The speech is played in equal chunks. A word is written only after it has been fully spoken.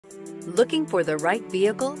Looking for the right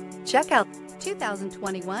vehicle? Check out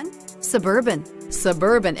 2021 Suburban.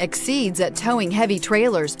 Suburban exceeds at towing heavy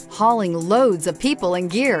trailers, hauling loads of people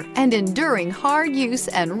and gear, and enduring hard use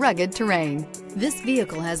and rugged terrain. This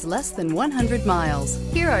vehicle has less than 100 miles.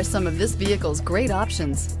 Here are some of this vehicle's great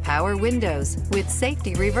options: power windows with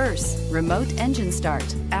safety reverse, remote engine start,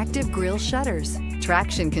 active grille shutters,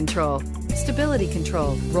 traction control, stability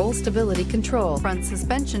control, roll stability control, front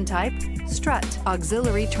suspension type, strut,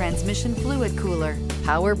 auxiliary transmission fluid cooler,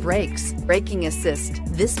 power brakes, braking assist.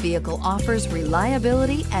 This vehicle offers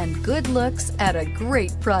reliability and good looks at a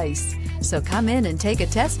great price. So come in and take a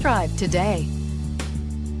test drive today.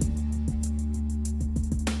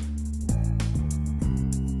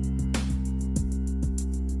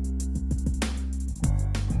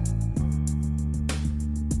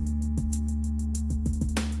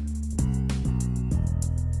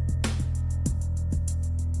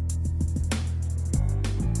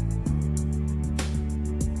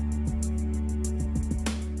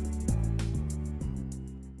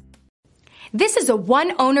 This is a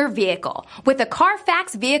one-owner vehicle with a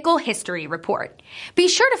Carfax Vehicle History Report. Be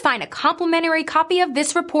sure to find a complimentary copy of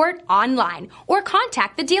this report online or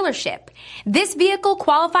contact the dealership. This vehicle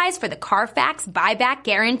qualifies for the Carfax Buyback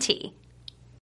Guarantee.